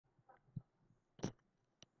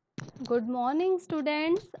Good morning,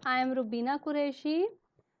 students. I am Rubina Qureshi,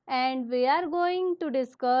 and we are going to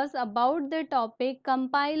discuss about the topic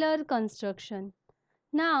compiler construction.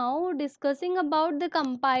 Now, discussing about the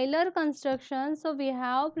compiler construction, so we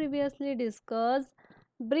have previously discussed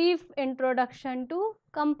brief introduction to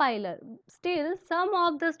compiler. Still, some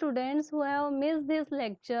of the students who have missed this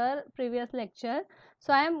lecture, previous lecture,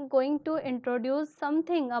 so I am going to introduce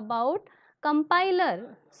something about compiler.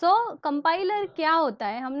 So compiler क्या होता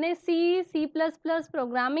है? हमने C plus plus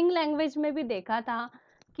programming language में भी देखा था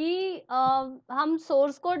कि हम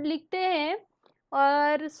सोर्स कोड लिखते हैं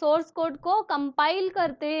और सोर्स कोड को कंपाइल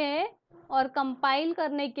करते हैं और कंपाइल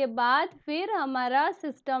करने के बाद फिर हमारा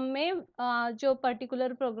सिस्टम में जो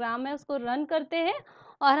पर्टिकुलर प्रोग्राम है उसको रन करते हैं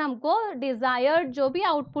और हमको डिज़ायर्ड जो भी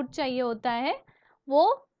आउटपुट चाहिए होता है वो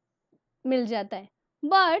मिल जाता है.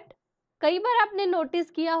 बट कई बार आपने नोटिस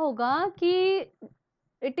किया होगा कि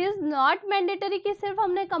इट इज़ नॉट मैंडेटरी कि सिर्फ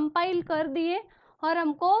हमने कंपाइल कर दिए और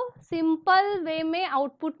हमको सिंपल वे में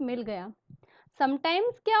आउटपुट मिल गया.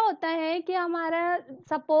 समटाइम्स क्या होता है कि हमारा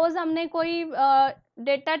सपोज हमने कोई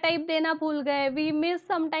डेटा टाइप देना भूल गए, we miss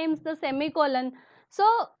sometimes the semicolon.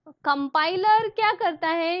 So compiler क्या करता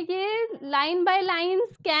है कि लाइन बाय लाइन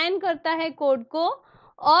स्कैन करता है कोड को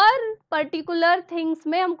और पर्टिकुलर थिंग्स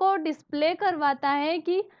में हमको डिस्प्ले करवाता है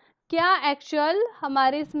कि क्या एक्चुअल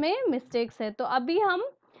हमारे इसमें मिस्टेक्स है. तो अभी हम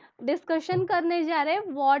डिस्कशन करने जा रहे हैं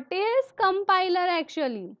what is compiler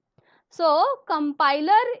actually. So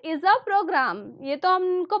compiler is a programme. ये तो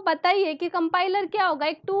हमको पता ही है कि कंपाइलर क्या होगा,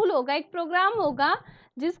 एक टूल होगा, एक प्रोग्राम होगा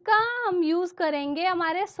जिसका हम यूज़ करेंगे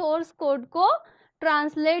हमारे सोर्स कोड को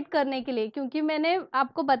ट्रांसलेट करने के लिए. क्योंकि मैंने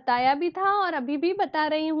आपको बताया भी था और अभी भी बता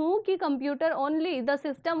रही हूँ कि computer only, the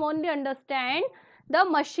system only understand the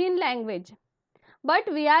machine language, but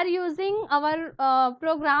we are using our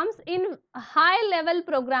programs in high level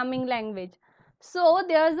programming language. So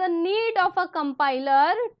there's a need of a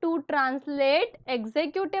compiler to translate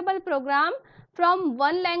executable program from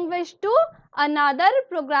one language to another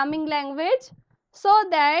programming language so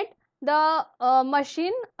that the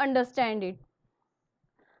machine understand it.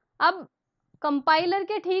 अब compiler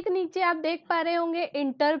के ठीक नीचे आप देख पा रहे होंगे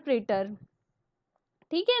interpreter.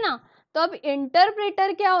 ठीक है ना. तो अब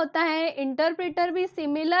इंटरप्रेटर क्या होता है? इंटरप्रेटर भी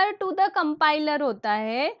सिमिलर टू द कंपाइलर होता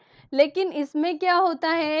है, लेकिन इसमें क्या होता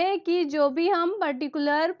है कि जो भी हम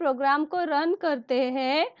पर्टिकुलर प्रोग्राम को रन करते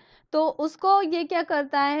हैं तो उसको ये क्या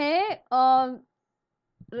करता है,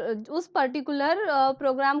 उस पर्टिकुलर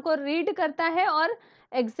प्रोग्राम को रीड करता है और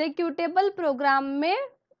एग्जीक्यूटेबल प्रोग्राम में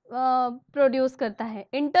प्रोड्यूस करता है,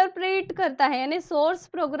 इंटरप्रेट करता है. यानी सोर्स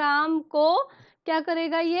प्रोग्राम को क्या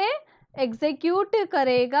करेगा, ये एग्जीक्यूट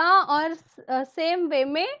करेगा और सेम वे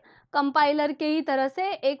में कंपाइलर के ही तरह से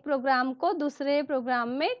एक प्रोग्राम को दूसरे प्रोग्राम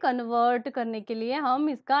में कन्वर्ट करने के लिए हम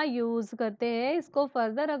इसका यूज़ करते हैं. इसको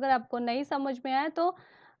फर्दर अगर आपको नहीं समझ में आए तो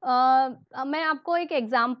मैं आपको एक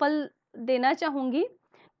एग्जांपल देना चाहूँगी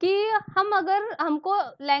कि हमको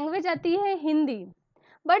लैंग्वेज आती है Hindi,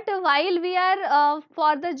 but while we are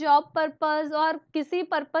for the job purpose और किसी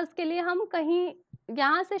पर्पस के लिए हम कहीं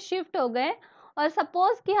यहाँ से शिफ्ट हो गए और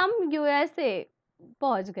सपोज कि हम यूएसए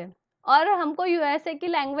पहुँच गए और हमको यूएसए की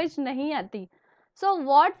लैंग्वेज नहीं आती. So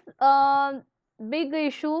what's big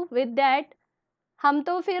issue with that? हम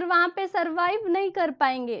तो फिर वहाँ पे सरवाइव नहीं कर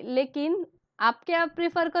पाएंगे. लेकिन आप क्या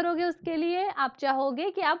प्रेफर करोगे उसके लिए? आप चाहोगे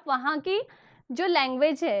कि आप वहाँ की जो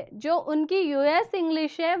लैंग्वेज है, जो उनकी यूएस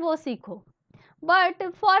इंग्लिश है, वो सीखो. But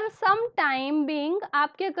for some time being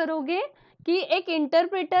आप क्या करोगे कि एक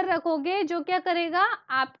इंटरप्रेटर रखोगे जो क्या करेगा,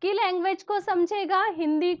 आपकी लैंग्वेज को समझेगा,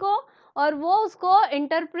 हिंदी को, और वो उसको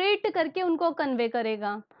इंटरप्रेट करके उनको कन्वे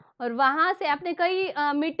करेगा. और वहाँ से आपने कई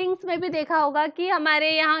मीटिंग्स में भी देखा होगा कि हमारे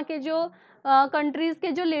यहाँ के जो कंट्रीज़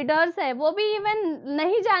के जो लीडर्स हैं वो भी इवन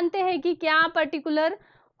नहीं जानते हैं कि क्या पर्टिकुलर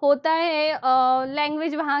होता है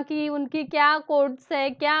लैंग्वेज वहाँ की, उनकी क्या कोड्स है,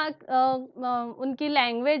 क्या उनकी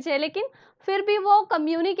लैंग्वेज है, लेकिन फिर भी वो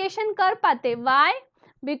कम्युनिकेशन कर पाते. वाई?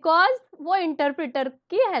 बिकॉज वो इंटरप्रेटर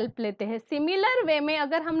की हेल्प लेते हैं. सिमिलर वे में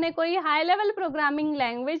अगर हमने कोई हाई लेवल प्रोग्रामिंग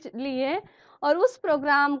लैंग्वेज ली है और उस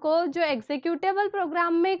प्रोग्राम को जो एग्जीक्यूटेबल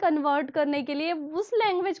प्रोग्राम में कन्वर्ट करने के लिए उस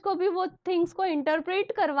लैंग्वेज को भी वो थिंग्स को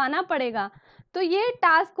इंटरप्रेट करवाना पड़ेगा, तो ये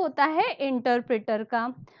टास्क होता है इंटरप्रेटर का.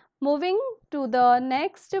 Moving to the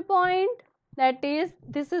next point, that is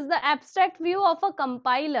this is the abstract view of a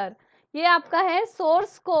compiler. ये आपका है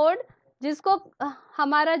सोर्स कोड जिसको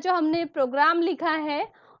हमारा जो हमने प्रोग्राम लिखा है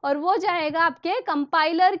और वो जाएगा आपके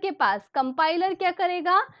कंपाइलर के पास. कंपाइलर क्या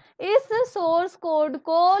करेगा, इस सोर्स कोड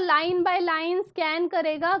को लाइन बाय लाइन स्कैन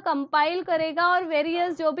करेगा, कंपाइल करेगा और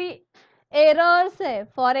वेरियस जो भी एरर्स है,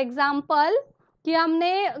 फॉर एग्जांपल कि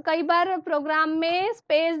हमने कई बार प्रोग्राम में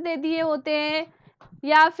स्पेस दे दिए होते हैं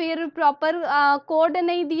या फिर प्रॉपर कोड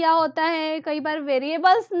नहीं दिया होता है, कई बार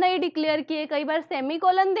वेरिएबल्स नहीं डिक्लेयर किए, कई बार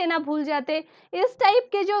सेमीकोलन देना भूल जाते। इस टाइप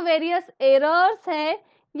के जो वेरियस एरर्स है,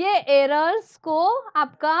 ये एरर्स को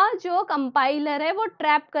आपका जो कंपाइलर है वो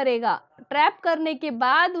ट्रैप करेगा। ट्रैप करने के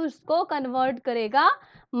बाद उसको कन्वर्ट करेगा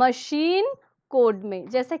मशीन कोड में,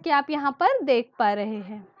 जैसे कि आप यहाँ पर देख पा रहे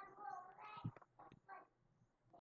हैं।